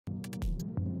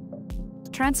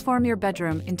Transform your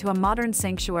bedroom into a modern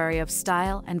sanctuary of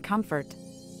style and comfort.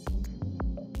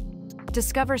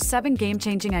 Discover 7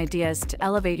 game-changing ideas to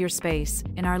elevate your space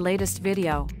in our latest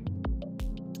video.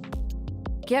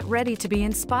 Get ready to be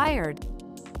inspired.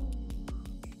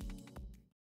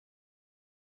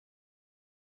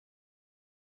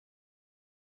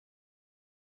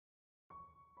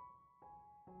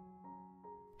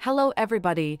 Hello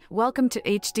everybody, welcome to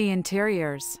HD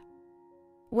Interiors.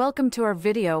 Welcome to our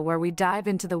video where we dive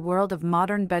into the world of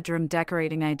modern bedroom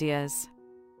decorating ideas.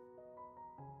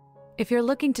 If you're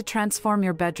looking to transform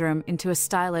your bedroom into a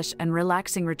stylish and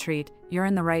relaxing retreat, you're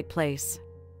in the right place.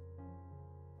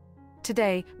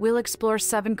 Today, we'll explore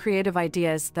 7 creative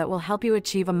ideas that will help you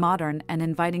achieve a modern and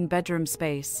inviting bedroom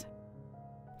space.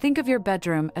 Think of your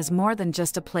bedroom as more than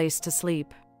just a place to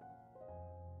sleep.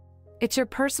 It's your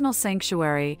personal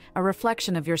sanctuary, a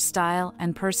reflection of your style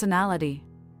and personality.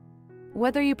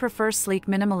 Whether you prefer sleek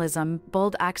minimalism,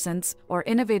 bold accents, or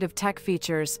innovative tech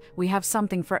features, we have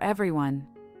something for everyone.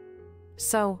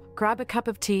 So, grab a cup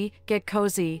of tea, get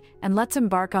cozy, and let's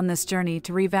embark on this journey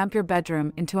to revamp your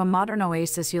bedroom into a modern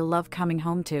oasis you'll love coming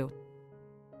home to.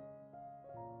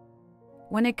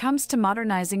 When it comes to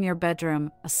modernizing your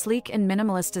bedroom, a sleek and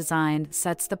minimalist design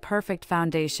sets the perfect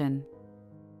foundation.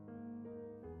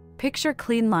 Picture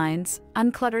clean lines,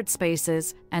 uncluttered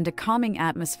spaces, and a calming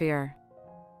atmosphere.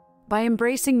 By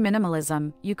embracing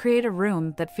minimalism, you create a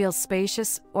room that feels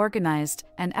spacious, organized,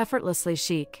 and effortlessly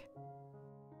chic.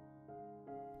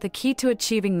 The key to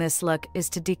achieving this look is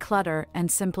to declutter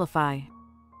and simplify.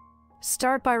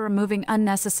 Start by removing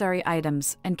unnecessary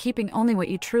items and keeping only what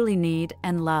you truly need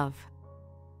and love.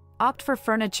 Opt for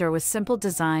furniture with simple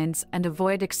designs and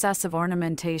avoid excessive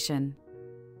ornamentation.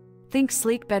 Think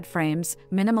sleek bed frames,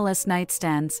 minimalist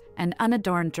nightstands, and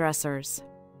unadorned dressers.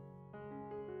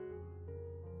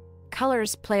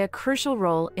 Colors play a crucial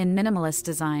role in minimalist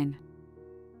design.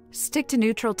 Stick to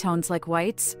neutral tones like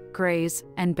whites, grays,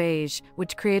 and beige,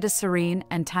 which create a serene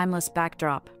and timeless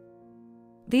backdrop.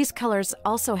 These colors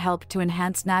also help to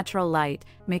enhance natural light,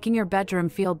 making your bedroom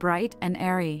feel bright and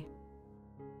airy.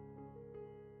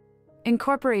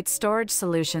 Incorporate storage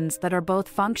solutions that are both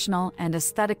functional and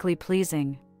aesthetically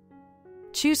pleasing.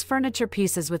 Choose furniture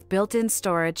pieces with built-in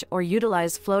storage or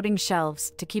utilize floating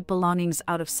shelves to keep belongings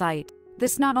out of sight.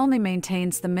 This not only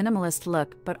maintains the minimalist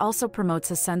look but also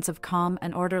promotes a sense of calm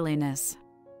and orderliness.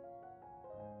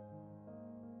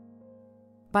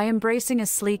 By embracing a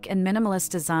sleek and minimalist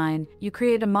design, you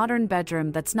create a modern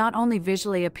bedroom that's not only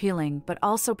visually appealing but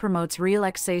also promotes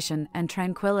relaxation and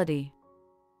tranquility.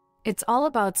 It's all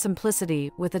about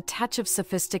simplicity with a touch of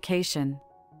sophistication.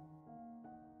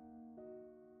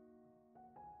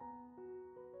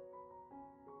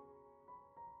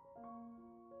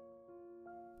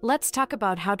 Let's talk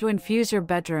about how to infuse your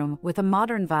bedroom with a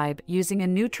modern vibe using a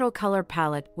neutral color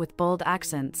palette with bold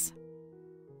accents.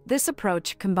 This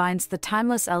approach combines the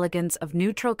timeless elegance of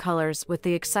neutral colors with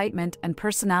the excitement and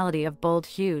personality of bold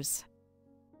hues.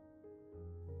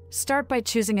 Start by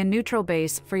choosing a neutral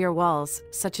base for your walls,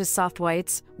 such as soft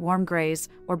whites, warm grays,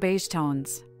 or beige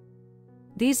tones.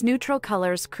 These neutral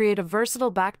colors create a versatile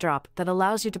backdrop that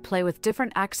allows you to play with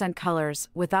different accent colors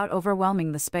without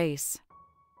overwhelming the space.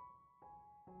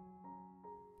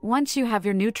 Once you have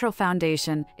your neutral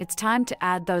foundation, it's time to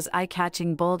add those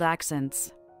eye-catching bold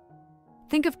accents.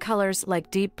 Think of colors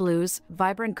like deep blues,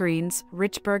 vibrant greens,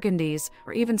 rich burgundies,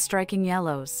 or even striking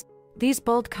yellows. These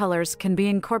bold colors can be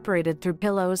incorporated through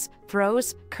pillows,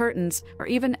 throws, curtains, or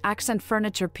even accent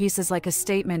furniture pieces like a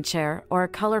statement chair or a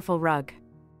colorful rug.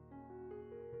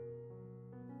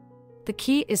 The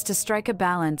key is to strike a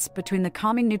balance between the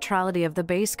calming neutrality of the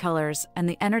base colors and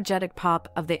the energetic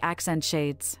pop of the accent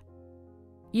shades.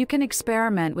 You can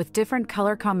experiment with different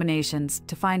color combinations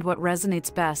to find what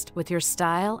resonates best with your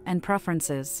style and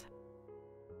preferences.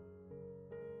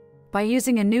 By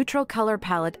using a neutral color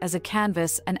palette as a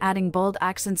canvas and adding bold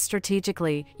accents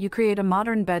strategically, you create a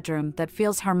modern bedroom that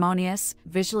feels harmonious,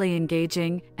 visually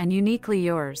engaging, and uniquely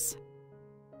yours.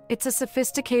 It's a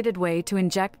sophisticated way to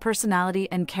inject personality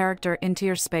and character into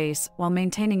your space while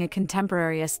maintaining a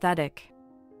contemporary aesthetic.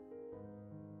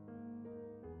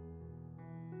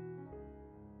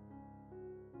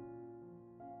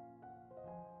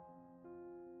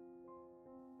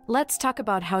 Let's talk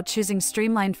about how choosing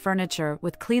streamlined furniture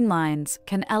with clean lines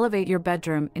can elevate your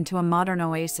bedroom into a modern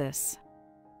oasis.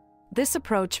 This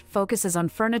approach focuses on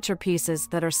furniture pieces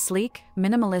that are sleek,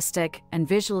 minimalistic, and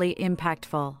visually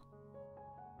impactful.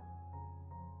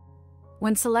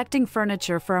 When selecting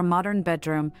furniture for a modern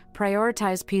bedroom,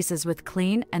 prioritize pieces with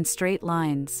clean and straight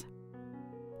lines.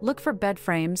 Look for bed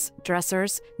frames,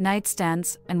 dressers,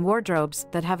 nightstands, and wardrobes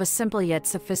that have a simple yet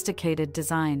sophisticated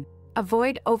design.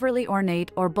 Avoid overly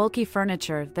ornate or bulky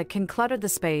furniture that can clutter the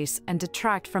space and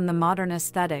detract from the modern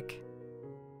aesthetic.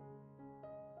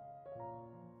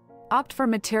 Opt for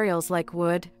materials like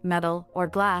wood, metal, or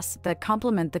glass that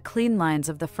complement the clean lines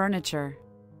of the furniture.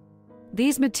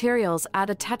 These materials add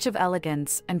a touch of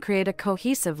elegance and create a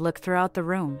cohesive look throughout the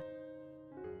room.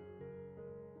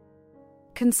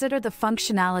 Consider the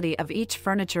functionality of each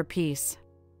furniture piece.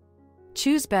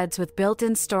 Choose beds with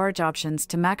built-in storage options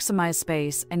to maximize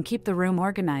space and keep the room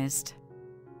organized.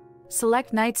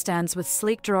 Select nightstands with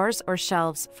sleek drawers or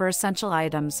shelves for essential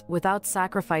items without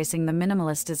sacrificing the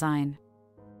minimalist design.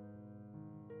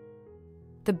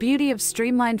 The beauty of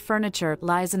streamlined furniture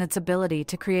lies in its ability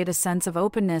to create a sense of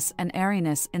openness and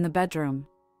airiness in the bedroom.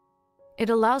 It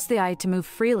allows the eye to move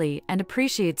freely and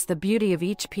appreciates the beauty of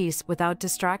each piece without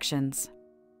distractions.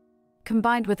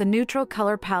 Combined with a neutral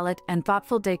color palette and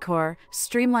thoughtful decor,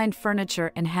 streamlined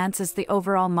furniture enhances the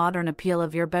overall modern appeal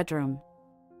of your bedroom.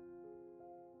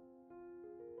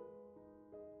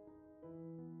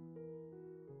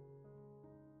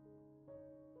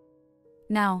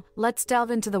 Now, let's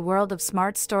delve into the world of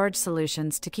smart storage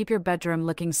solutions to keep your bedroom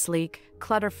looking sleek,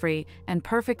 clutter-free, and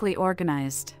perfectly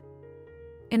organized.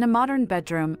 In a modern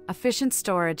bedroom, efficient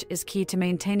storage is key to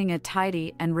maintaining a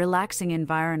tidy and relaxing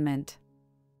environment.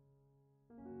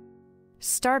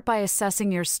 Start by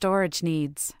assessing your storage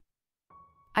needs.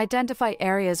 Identify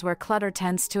areas where clutter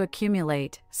tends to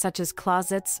accumulate, such as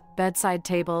closets, bedside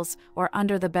tables, or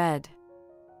under the bed.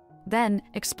 Then,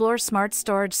 explore smart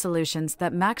storage solutions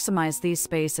that maximize these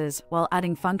spaces while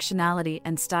adding functionality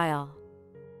and style.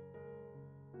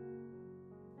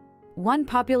 One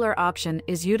popular option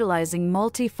is utilizing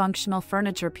multi-functional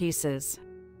furniture pieces.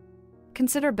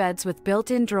 Consider beds with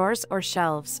built-in drawers or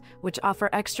shelves, which offer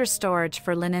extra storage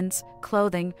for linens,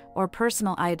 clothing, or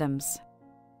personal items.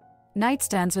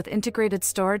 Nightstands with integrated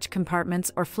storage compartments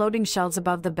or floating shelves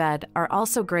above the bed are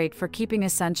also great for keeping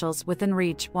essentials within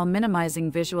reach while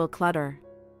minimizing visual clutter.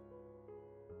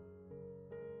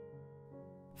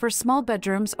 For small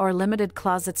bedrooms or limited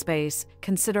closet space,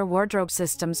 consider wardrobe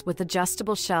systems with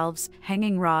adjustable shelves,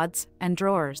 hanging rods, and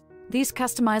drawers. These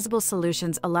customizable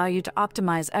solutions allow you to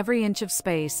optimize every inch of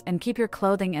space and keep your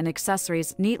clothing and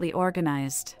accessories neatly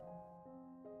organized.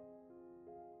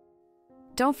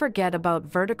 Don't forget about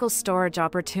vertical storage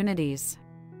opportunities.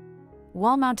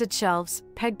 Wall-mounted shelves,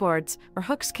 pegboards, or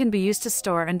hooks can be used to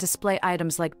store and display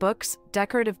items like books,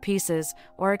 decorative pieces,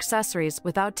 or accessories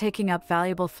without taking up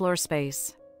valuable floor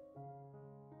space.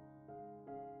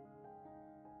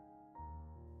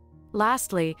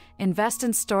 Lastly, invest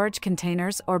in storage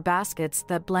containers or baskets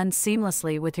that blend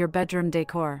seamlessly with your bedroom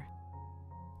decor.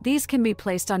 These can be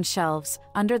placed on shelves,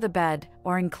 under the bed,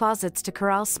 or in closets to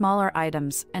corral smaller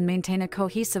items and maintain a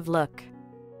cohesive look.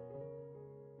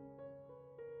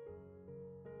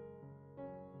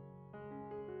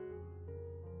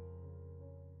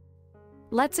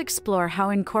 Let's explore how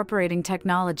incorporating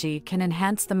technology can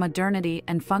enhance the modernity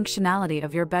and functionality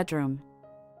of your bedroom.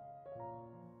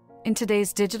 In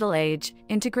today's digital age,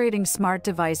 integrating smart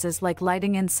devices like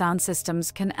lighting and sound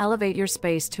systems can elevate your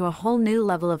space to a whole new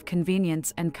level of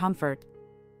convenience and comfort.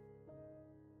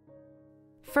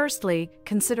 Firstly,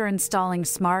 consider installing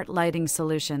smart lighting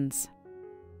solutions.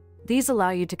 These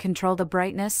allow you to control the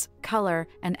brightness, color,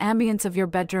 and ambience of your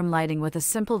bedroom lighting with a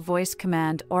simple voice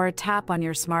command or a tap on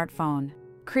your smartphone.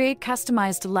 Create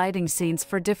customized lighting scenes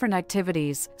for different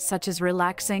activities, such as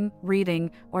relaxing,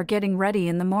 reading, or getting ready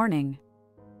in the morning.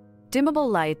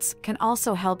 Dimmable lights can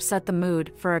also help set the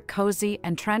mood for a cozy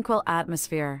and tranquil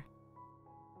atmosphere.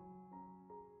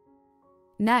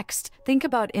 Next, think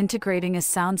about integrating a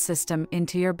sound system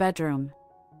into your bedroom.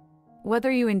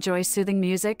 Whether you enjoy soothing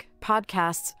music,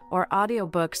 podcasts, or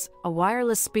audiobooks, a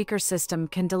wireless speaker system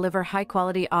can deliver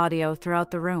high-quality audio throughout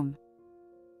the room.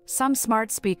 Some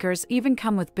smart speakers even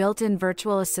come with built-in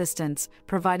virtual assistants,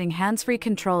 providing hands-free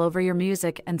control over your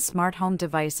music and smart home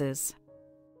devices.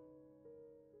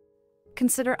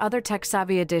 Consider other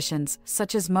tech-savvy additions,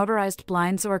 such as motorized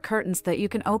blinds or curtains that you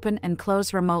can open and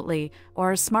close remotely,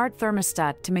 or a smart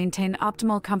thermostat to maintain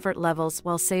optimal comfort levels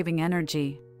while saving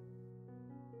energy.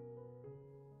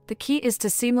 The key is to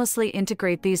seamlessly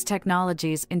integrate these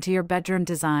technologies into your bedroom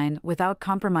design without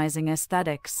compromising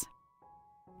aesthetics.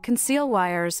 Conceal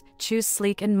wires, choose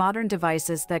sleek and modern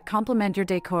devices that complement your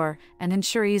decor, and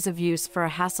ensure ease of use for a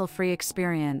hassle-free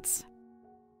experience.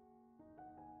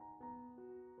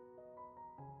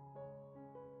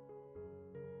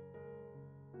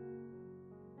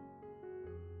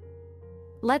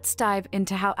 Let's dive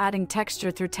into how adding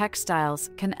texture through textiles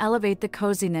can elevate the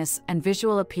coziness and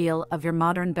visual appeal of your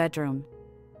modern bedroom.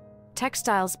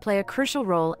 Textiles play a crucial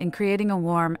role in creating a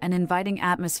warm and inviting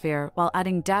atmosphere while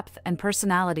adding depth and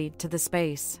personality to the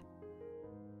space.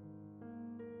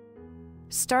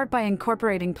 Start by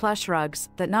incorporating plush rugs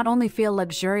that not only feel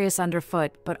luxurious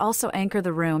underfoot but also anchor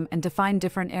the room and define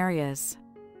different areas.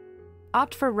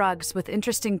 Opt for rugs with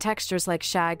interesting textures like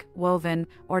shag, woven,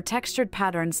 or textured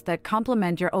patterns that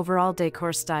complement your overall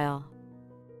decor style.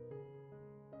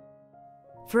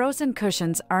 Throws and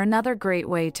cushions are another great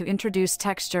way to introduce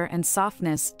texture and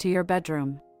softness to your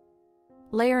bedroom.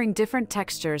 Layering different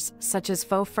textures, such as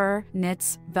faux fur,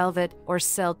 knits, velvet, or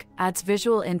silk, adds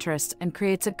visual interest and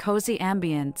creates a cozy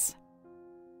ambience.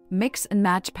 Mix and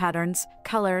match patterns,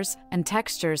 colors, and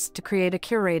textures to create a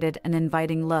curated and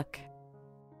inviting look.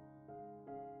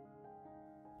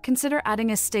 Consider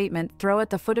adding a statement throw at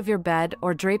the foot of your bed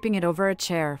or draping it over a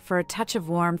chair for a touch of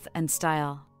warmth and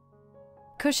style.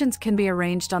 Cushions can be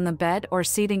arranged on the bed or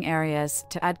seating areas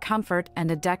to add comfort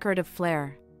and a decorative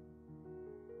flair.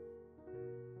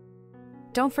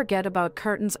 Don't forget about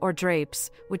curtains or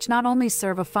drapes, which not only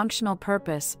serve a functional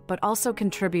purpose but also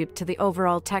contribute to the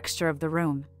overall texture of the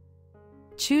room.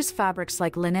 Choose fabrics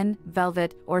like linen,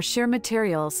 velvet, or sheer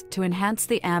materials to enhance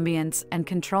the ambience and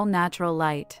control natural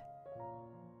light.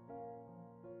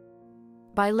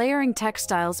 By layering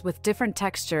textiles with different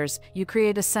textures, you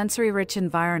create a sensory-rich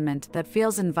environment that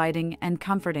feels inviting and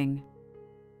comforting.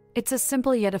 It's a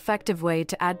simple yet effective way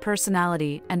to add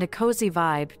personality and a cozy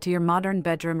vibe to your modern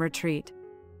bedroom retreat.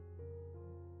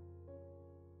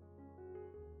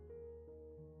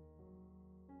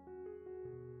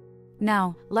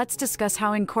 Now, let's discuss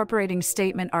how incorporating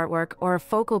statement artwork or a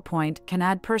focal point can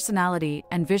add personality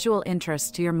and visual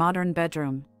interest to your modern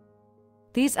bedroom.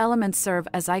 These elements serve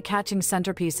as eye-catching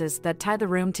centerpieces that tie the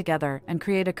room together and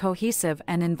create a cohesive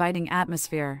and inviting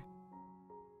atmosphere.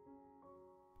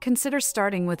 Consider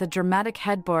starting with a dramatic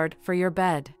headboard for your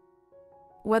bed.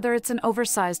 Whether it's an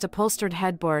oversized upholstered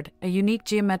headboard, a unique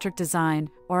geometric design,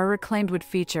 or a reclaimed wood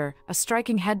feature, a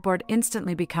striking headboard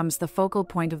instantly becomes the focal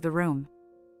point of the room.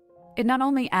 It not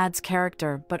only adds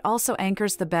character but also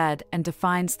anchors the bed and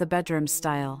defines the bedroom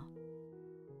style.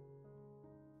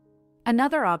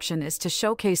 Another option is to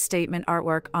showcase statement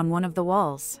artwork on one of the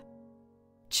walls.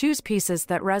 Choose pieces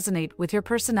that resonate with your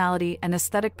personality and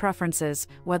aesthetic preferences,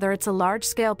 whether it's a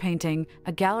large-scale painting,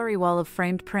 a gallery wall of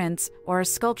framed prints, or a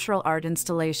sculptural art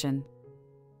installation.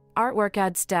 Artwork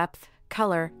adds depth,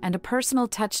 color, and a personal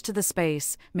touch to the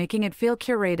space, making it feel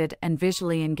curated and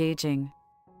visually engaging.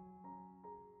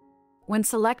 When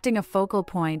selecting a focal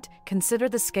point, consider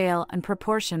the scale and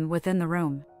proportion within the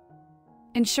room.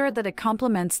 Ensure that it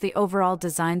complements the overall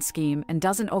design scheme and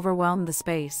doesn't overwhelm the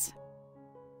space.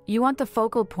 You want the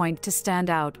focal point to stand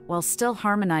out while still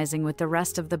harmonizing with the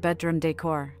rest of the bedroom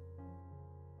decor.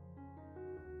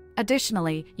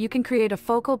 Additionally, you can create a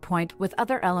focal point with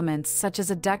other elements such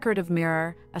as a decorative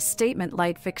mirror, a statement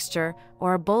light fixture,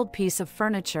 or a bold piece of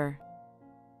furniture.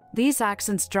 These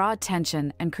accents draw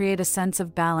attention and create a sense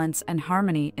of balance and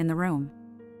harmony in the room.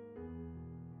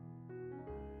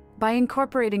 By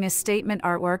incorporating a statement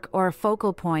artwork or a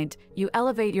focal point, you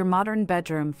elevate your modern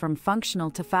bedroom from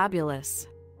functional to fabulous.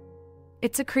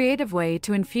 It's a creative way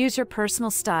to infuse your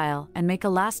personal style and make a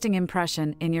lasting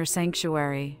impression in your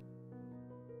sanctuary.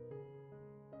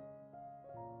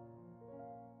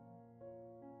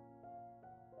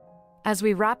 As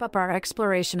we wrap up our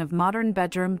exploration of modern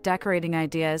bedroom decorating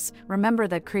ideas, remember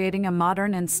that creating a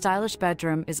modern and stylish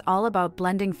bedroom is all about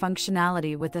blending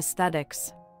functionality with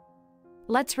aesthetics.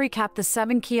 Let's recap the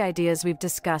 7 key ideas we've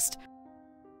discussed.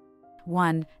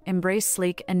 1. Embrace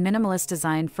sleek and minimalist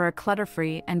design for a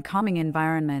clutter-free and calming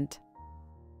environment.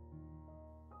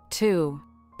 2.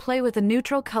 Play with a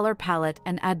neutral color palette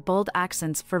and add bold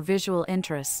accents for visual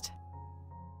interest.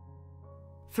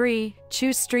 3.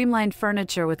 Choose streamlined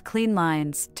furniture with clean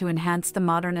lines to enhance the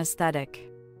modern aesthetic.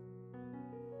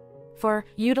 4.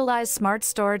 Utilize smart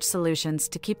storage solutions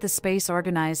to keep the space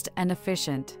organized and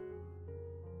efficient.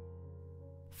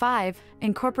 5.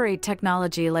 Incorporate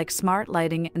technology like smart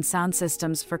lighting and sound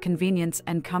systems for convenience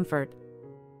and comfort.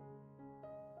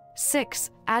 6.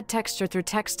 Add texture through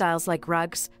textiles like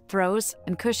rugs, throws,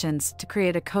 and cushions to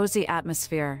create a cozy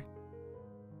atmosphere.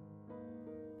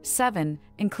 7.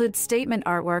 Include statement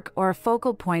artwork or a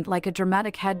focal point like a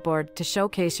dramatic headboard to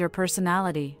showcase your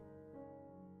personality.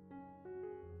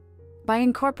 By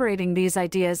incorporating these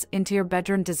ideas into your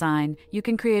bedroom design, you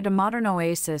can create a modern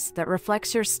oasis that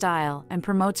reflects your style and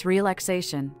promotes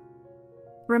relaxation.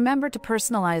 Remember to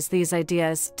personalize these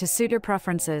ideas to suit your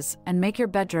preferences and make your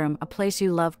bedroom a place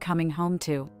you love coming home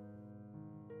to.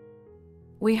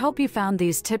 We hope you found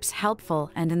these tips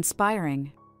helpful and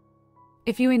inspiring.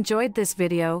 If you enjoyed this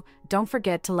video, don't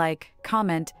forget to like,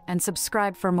 comment, and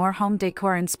subscribe for more home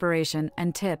decor inspiration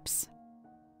and tips.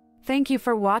 Thank you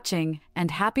for watching, and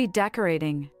happy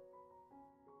decorating!